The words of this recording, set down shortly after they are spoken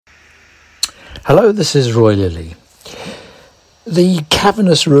Hello, this is Roy Lilly. The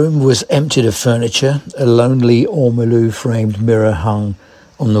cavernous room was emptied of furniture. A lonely ormolu-framed mirror hung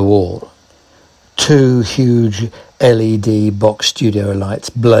on the wall. Two huge LED box studio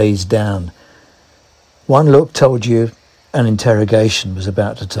lights blazed down. One look told you an interrogation was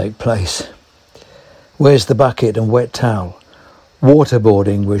about to take place. Where's the bucket and wet towel?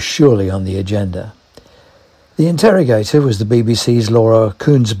 Waterboarding was surely on the agenda. The interrogator was the BBC's Laura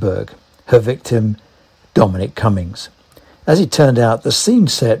Kuenssberg, her victim Dominic Cummings. As it turned out, the scene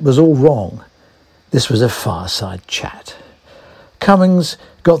set was all wrong. This was a fireside chat. Cummings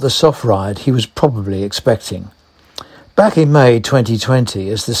got the soft ride he was probably expecting. Back in May 2020,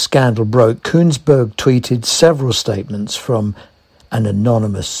 as the scandal broke, Kuenssberg tweeted several statements from an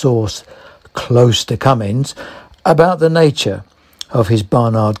anonymous source close to Cummings about the nature of his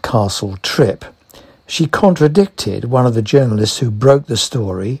Barnard Castle trip. She contradicted one of the journalists who broke the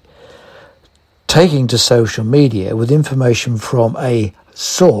story, taking to social media with information from a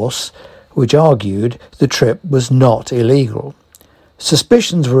source which argued the trip was not illegal.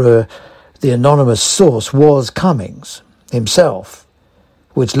 Suspicions were the anonymous source was Cummings himself,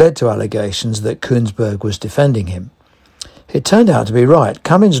 which led to allegations that Kuenssberg was defending him. It turned out to be right.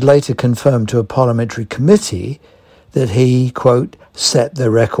 Cummings later confirmed to a parliamentary committee that he, quote, set the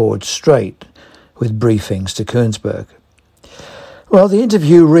record straight with briefings to Kuenssberg. Well, the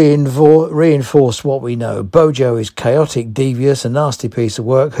interview reinforced what we know. Bojo is chaotic, devious, a nasty piece of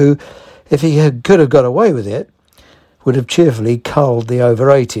work who, if he could have got away with it, would have cheerfully culled the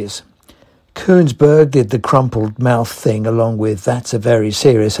over-80s. Kuenssberg did the crumpled mouth thing along with "that's a very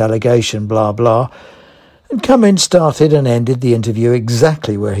serious allegation, blah, blah," and Cummings started and ended the interview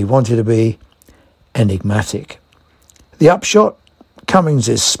exactly where he wanted to be, enigmatic. The upshot? Cummings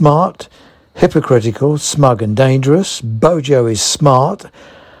is smart, hypocritical, smug and dangerous. Bojo is smart,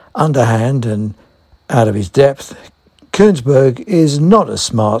 underhand and out of his depth. Kuenssberg is not as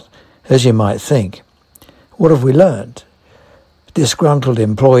smart as you might think. What have we learned? Disgruntled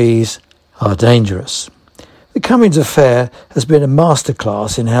employees are dangerous. The Cummings affair has been a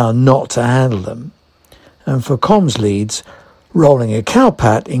masterclass in how not to handle them. And for comms leads, rolling a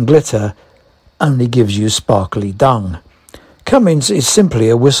cowpat in glitter only gives you sparkly dung. Cummings is simply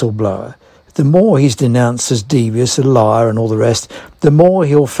a whistleblower. The more he's denounced as devious, a liar and all the rest, the more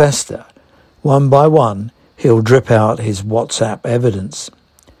he'll fester. One by one, he'll drip out his WhatsApp evidence.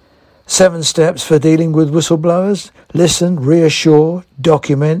 7 steps for dealing with whistleblowers: listen, reassure,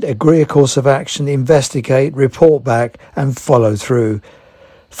 document, agree a course of action, investigate, report back and follow through.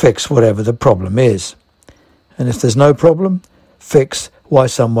 Fix whatever the problem is. And if there's no problem, fix why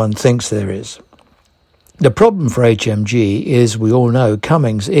someone thinks there is. The problem for HMG is, we all know,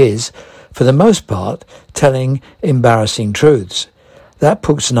 Cummings is, for the most part, telling embarrassing truths. That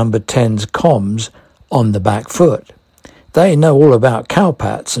puts number 10's comms on the back foot. They know all about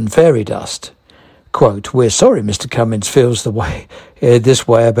cowpats and fairy dust. Quote, "We're sorry Mr. Cummings feels this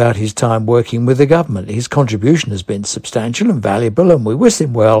way about his time working with the government. His contribution has been substantial and valuable, and we wish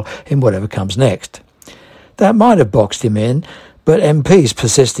him well in whatever comes next." That might have boxed him in, but MPs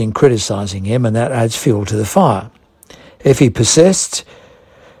persist in criticising him, and that adds fuel to the fire. If he persists,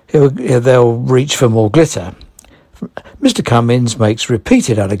 they'll reach for more glitter. Mr. Cummings makes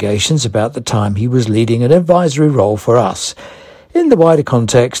repeated allegations about the time he was leading an advisory role for us. In the wider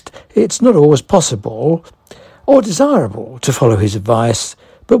context, it's not always possible or desirable to follow his advice,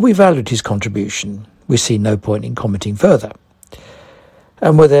 but we valued his contribution. We see no point in commenting further.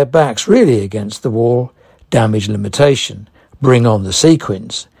 And with their backs really against the wall, damage limitation, bring on the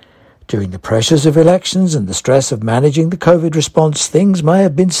sequins. During the pressures of elections and the stress of managing the COVID response, things may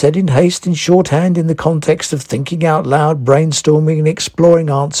have been said in haste, in shorthand, in the context of thinking out loud, brainstorming and exploring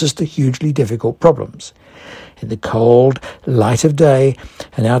answers to hugely difficult problems. In the cold light of day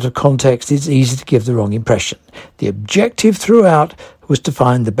and out of context, it's easy to give the wrong impression. The objective throughout was to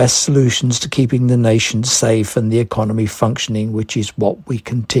find the best solutions to keeping the nation safe and the economy functioning, which is what we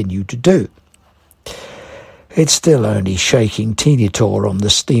continue to do. It's still only shaking teeny-taw on the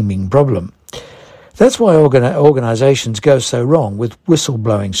steaming problem. That's why organisations go so wrong with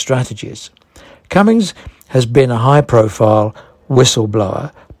whistleblowing strategies. Cummings has been a high-profile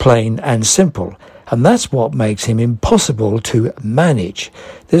whistleblower, plain and simple, and that's what makes him impossible to manage.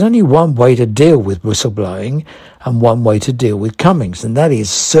 There's only one way to deal with whistleblowing and one way to deal with Cummings, and that is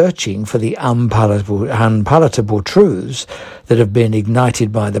searching for the unpalatable truths that have been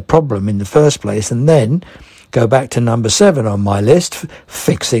ignited by the problem in the first place, and then go back to number 7 on my list,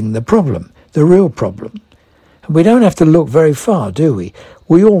 fixing the problem, the real problem. And we don't have to look very far, do we?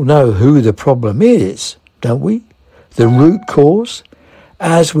 We all know who the problem is, don't we? The root cause?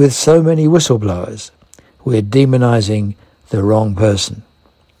 As with so many whistleblowers, we're demonizing the wrong person.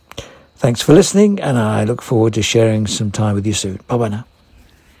 Thanks for listening, and I look forward to sharing some time with you soon. Bye-bye now.